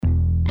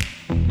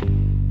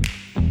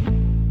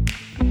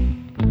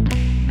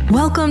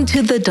Welcome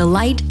to the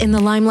Delight in the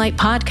Limelight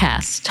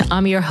podcast.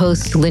 I'm your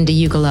host, Linda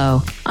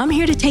Ugolo. I'm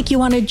here to take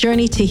you on a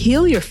journey to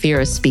heal your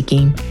fear of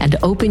speaking and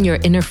open your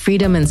inner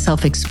freedom and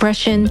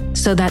self-expression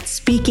so that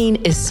speaking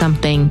is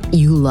something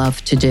you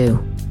love to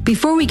do.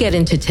 Before we get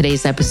into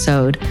today's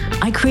episode,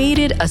 I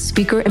created a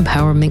speaker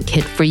empowerment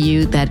kit for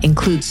you that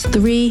includes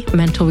 3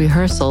 mental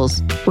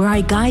rehearsals where I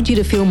guide you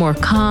to feel more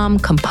calm,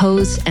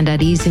 composed, and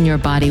at ease in your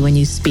body when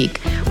you speak,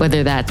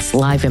 whether that's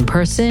live in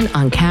person,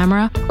 on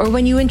camera, or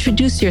when you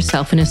introduce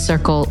yourself in a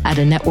circle at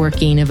a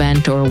networking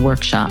event or a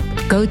workshop.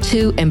 Go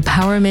to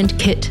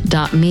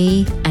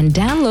empowermentkit.me and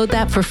download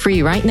that for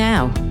free right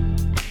now.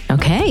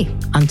 Okay,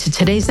 on to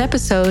today's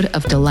episode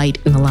of Delight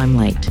in the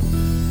Limelight.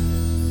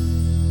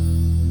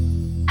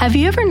 Have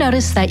you ever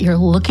noticed that you're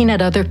looking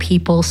at other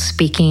people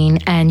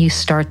speaking and you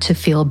start to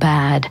feel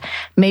bad?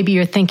 Maybe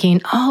you're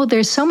thinking, oh,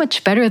 they're so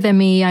much better than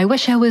me. I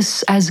wish I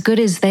was as good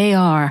as they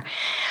are.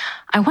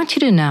 I want you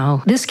to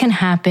know this can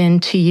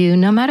happen to you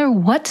no matter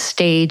what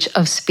stage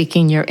of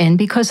speaking you're in,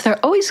 because there are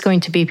always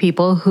going to be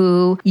people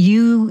who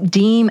you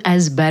deem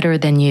as better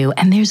than you.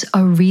 And there's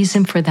a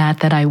reason for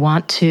that I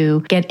want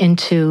to get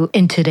into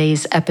in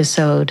today's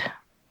episode.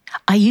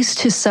 I used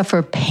to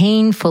suffer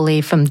painfully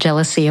from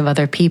jealousy of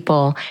other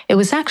people. It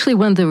was actually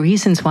one of the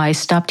reasons why I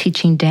stopped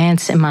teaching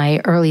dance in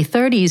my early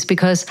 30s,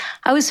 because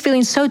I was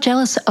feeling so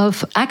jealous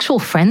of actual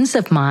friends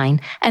of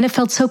mine, and it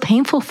felt so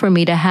painful for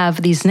me to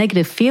have these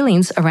negative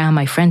feelings around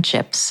my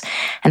friendships.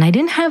 And I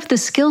didn't have the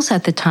skills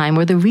at the time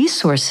or the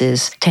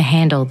resources to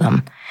handle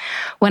them.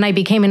 When I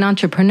became an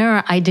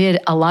entrepreneur, I did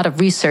a lot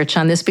of research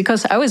on this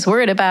because I was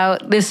worried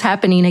about this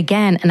happening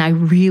again, and I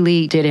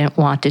really didn't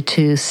want it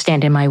to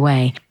stand in my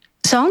way.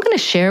 So I'm going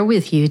to share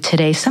with you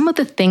today some of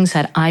the things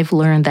that I've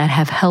learned that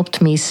have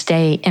helped me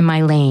stay in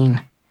my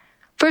lane.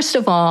 First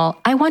of all,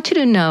 I want you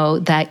to know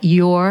that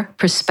your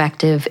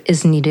perspective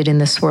is needed in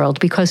this world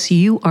because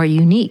you are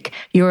unique.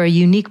 You're a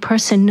unique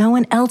person. No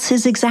one else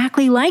is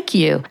exactly like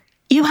you.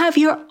 You have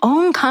your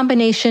own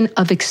combination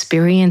of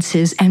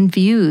experiences and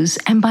views,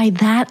 and by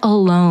that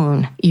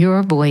alone,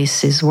 your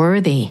voice is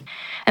worthy.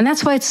 And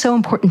that's why it's so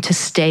important to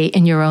stay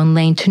in your own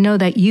lane, to know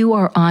that you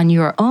are on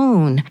your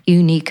own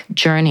unique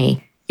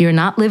journey. You're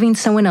not living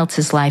someone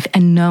else's life,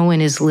 and no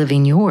one is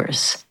living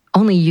yours.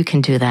 Only you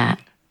can do that.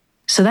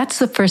 So that's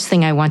the first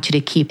thing I want you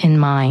to keep in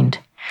mind.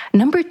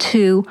 Number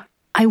 2,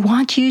 I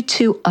want you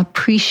to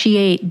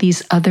appreciate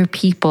these other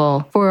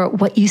people for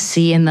what you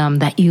see in them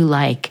that you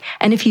like.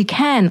 And if you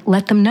can,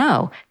 let them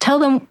know. Tell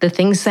them the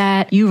things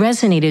that you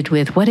resonated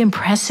with, what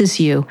impresses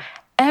you.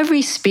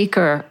 Every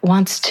speaker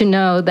wants to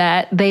know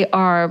that they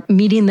are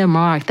meeting the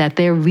mark, that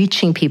they're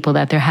reaching people,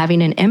 that they're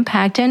having an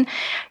impact. And,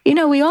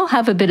 we all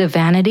have a bit of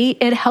vanity.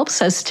 It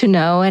helps us to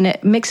know, and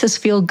it makes us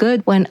feel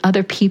good when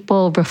other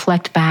people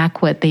reflect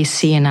back what they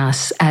see in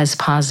us as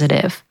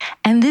positive.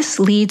 And this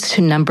leads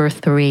to number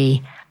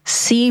 3.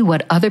 See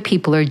what other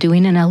people are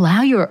doing and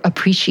allow your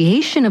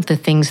appreciation of the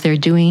things they're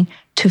doing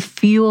to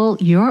fuel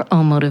your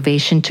own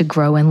motivation to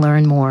grow and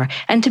learn more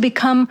and to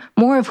become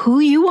more of who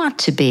you want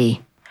to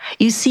be.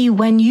 You see,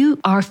 when you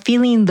are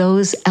feeling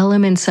those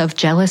elements of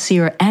jealousy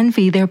or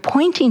envy, they're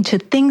pointing to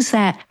things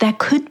that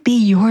could be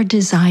your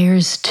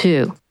desires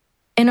too.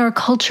 In our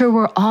culture,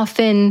 we're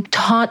often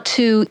taught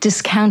to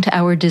discount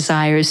our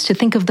desires, to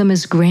think of them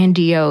as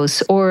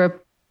grandiose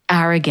or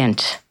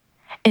arrogant.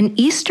 In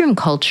Eastern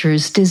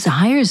cultures,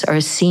 desires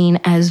are seen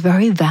as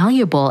very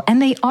valuable,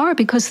 and they are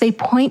because they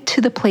point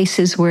to the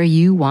places where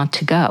you want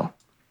to go.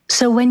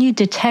 So when you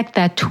detect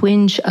that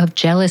twinge of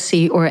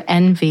jealousy or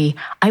envy,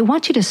 I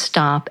want you to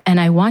stop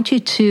and I want you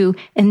to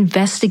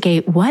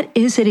investigate what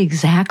is it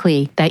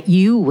exactly that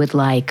you would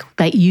like,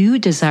 that you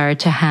desire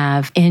to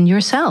have in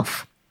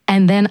yourself.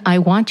 And then I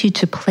want you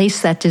to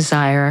place that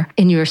desire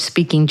in your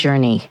speaking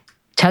journey.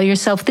 Tell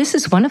yourself, this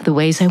is one of the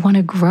ways I want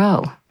to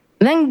grow.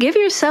 Then give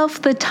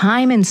yourself the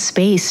time and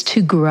space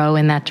to grow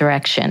in that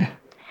direction.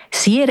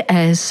 See it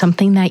as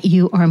something that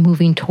you are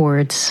moving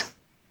towards.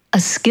 A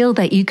skill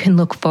that you can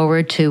look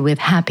forward to with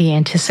happy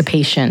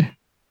anticipation.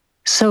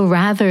 So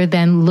rather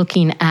than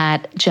looking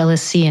at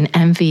jealousy and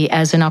envy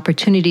as an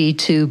opportunity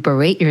to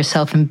berate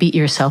yourself and beat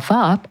yourself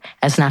up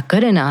as not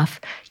good enough,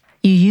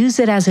 you use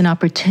it as an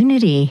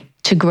opportunity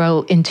to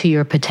grow into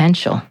your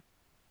potential.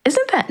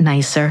 Isn't that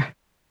nicer?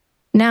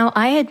 Now,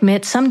 I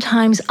admit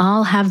sometimes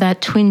I'll have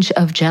that twinge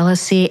of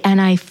jealousy and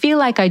I feel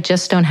like I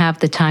just don't have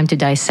the time to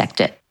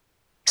dissect it.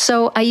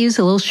 So I use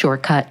a little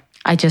shortcut.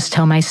 I just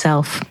tell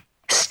myself,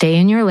 stay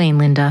in your lane,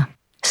 Linda.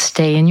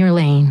 Stay in your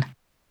lane.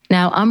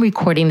 Now, I'm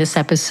recording this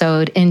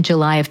episode in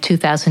July of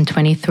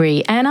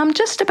 2023, and I'm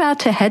just about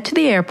to head to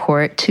the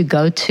airport to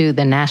go to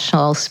the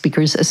National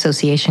Speakers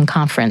Association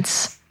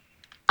conference.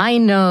 I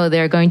know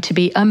there are going to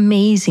be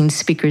amazing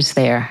speakers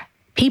there,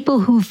 people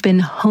who've been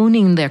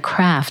honing their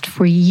craft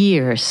for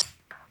years.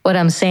 What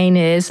I'm saying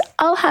is,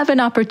 I'll have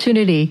an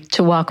opportunity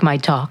to walk my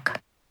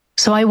talk.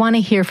 So I want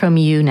to hear from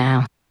you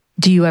now.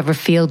 Do you ever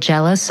feel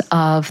jealous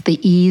of the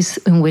ease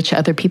in which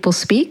other people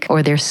speak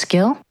or their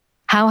skill?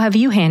 How have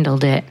you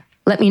handled it?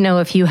 Let me know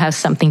if you have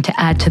something to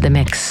add to the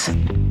mix.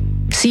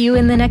 See you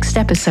in the next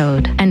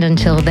episode. And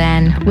until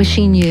then,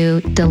 wishing you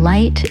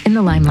delight in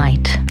the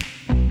limelight.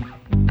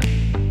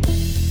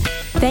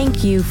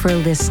 Thank you for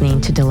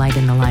listening to Delight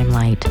in the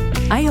Limelight.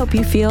 I hope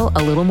you feel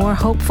a little more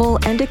hopeful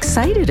and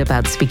excited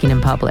about speaking in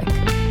public.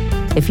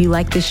 If you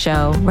like the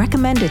show,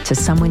 recommend it to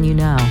someone you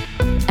know.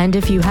 And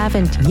if you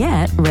haven't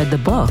yet read the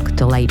book,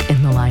 Delight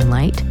in the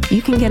Limelight,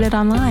 you can get it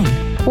online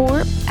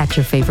or at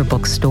your favorite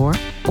bookstore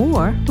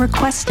or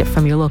request it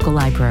from your local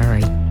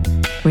library.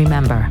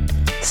 Remember,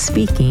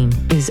 speaking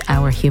is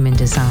our human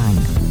design.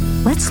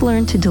 Let's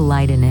learn to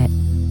delight in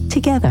it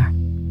together.